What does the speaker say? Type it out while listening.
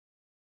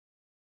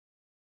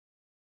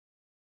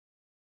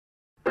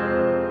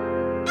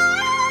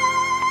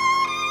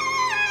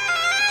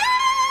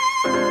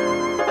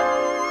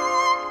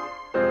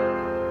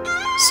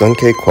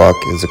Kwak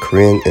is a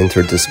Korean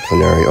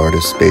interdisciplinary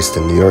artist based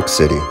in New York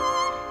City.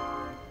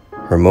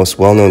 Her most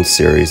well-known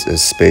series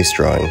is space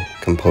drawing,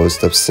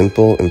 composed of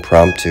simple,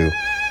 impromptu,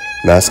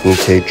 masking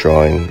tape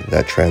drawing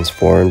that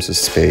transforms a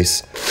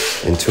space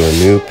into a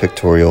new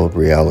pictorial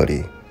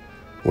reality,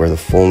 where the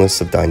fullness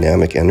of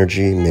dynamic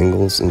energy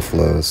mingles and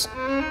flows,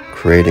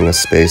 creating a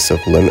space of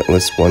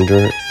limitless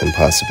wonder and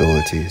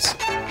possibilities.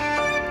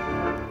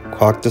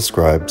 Kwak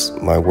describes,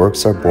 "My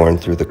works are born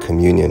through the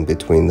communion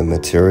between the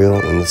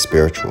material and the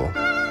spiritual,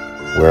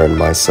 wherein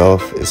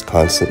myself is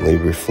constantly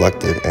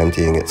reflected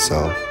emptying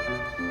itself,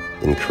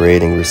 in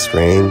creating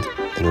restrained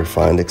and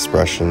refined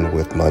expression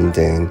with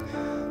mundane,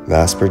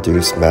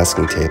 mass-produced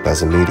masking tape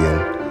as a medium.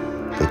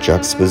 The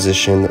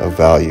juxtaposition of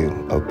value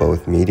of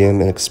both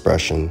medium and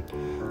expression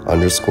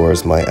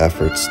underscores my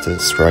efforts to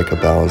strike a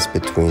balance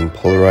between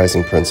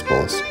polarizing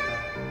principles.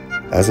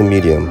 As a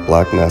medium,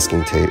 black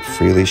masking tape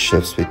freely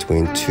shifts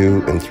between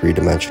 2- and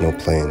 3-dimensional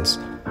planes.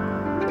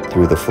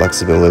 Through the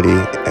flexibility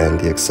and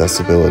the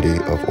accessibility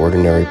of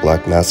ordinary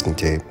black masking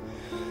tape,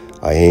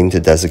 I aim to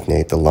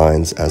designate the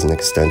lines as an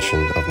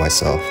extension of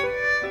myself."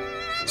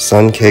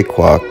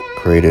 Kwak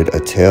created A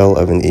Tale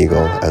of an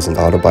Eagle as an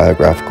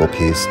autobiographical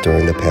piece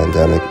during the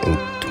pandemic in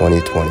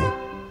 2020.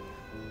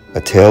 A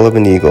Tale of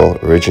an Eagle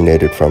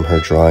originated from her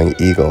drawing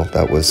Eagle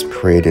that was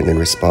created in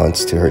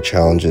response to her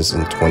challenges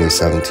in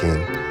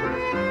 2017.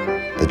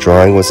 The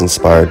drawing was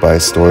inspired by a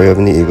story of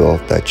an eagle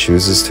that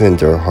chooses to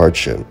endure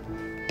hardship.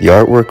 The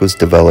artwork was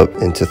developed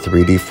into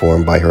 3D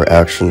form by her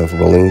action of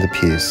rolling the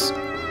piece.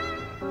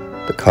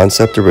 The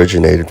concept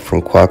originated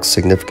from Kwak's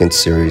significant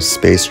series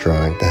Space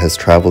Drawing that has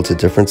traveled to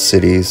different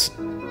cities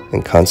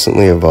and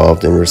constantly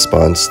evolved in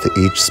response to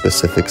each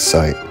specific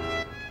site.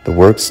 The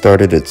work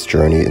started its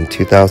journey in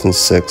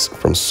 2006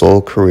 from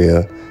Seoul,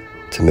 Korea,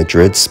 to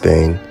Madrid,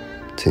 Spain,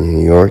 to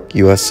New York,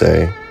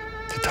 USA,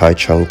 to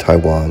Taichung,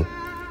 Taiwan,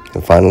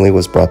 and finally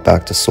was brought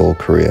back to Seoul,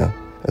 Korea,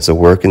 as a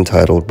work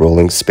entitled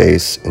Rolling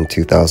Space in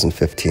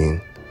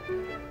 2015.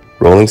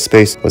 Rolling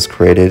Space was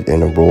created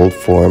in a rolled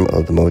form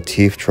of the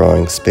motif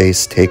drawing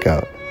Space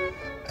Takeout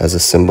as a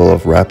symbol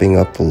of wrapping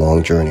up the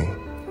long journey.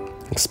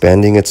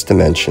 Expanding its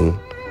dimension,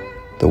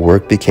 the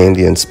work became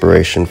the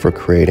inspiration for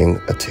creating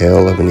A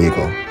Tale of an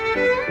Eagle.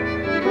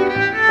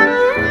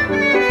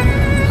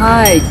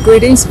 Hi,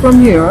 greetings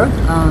from New York.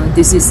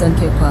 This is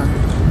Kwak.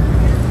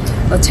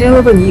 A Tale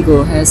of an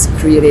Eagle has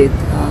created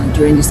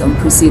during this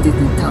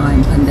unprecedented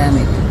time,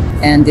 pandemic.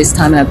 And this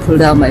time I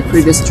pulled out my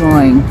previous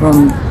drawing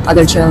from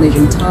other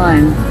challenging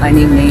time I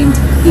nicknamed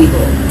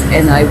Eagle,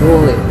 and I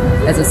roll it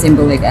as a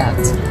symbolic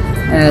act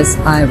as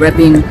I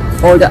wrapping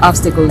all the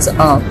obstacles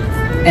up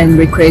and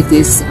recreate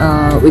this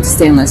with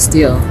stainless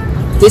steel.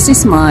 This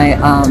is my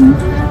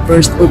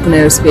first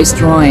open-air space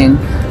drawing,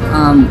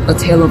 A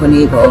Tale of an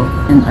Eagle,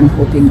 and I'm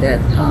hoping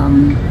that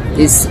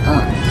this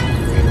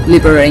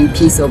liberating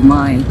peace of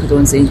mind could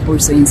also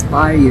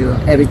inspire you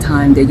every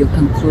time that you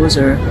come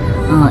closer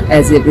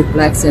as it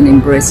reflects and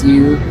embraces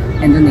you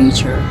and the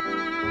nature.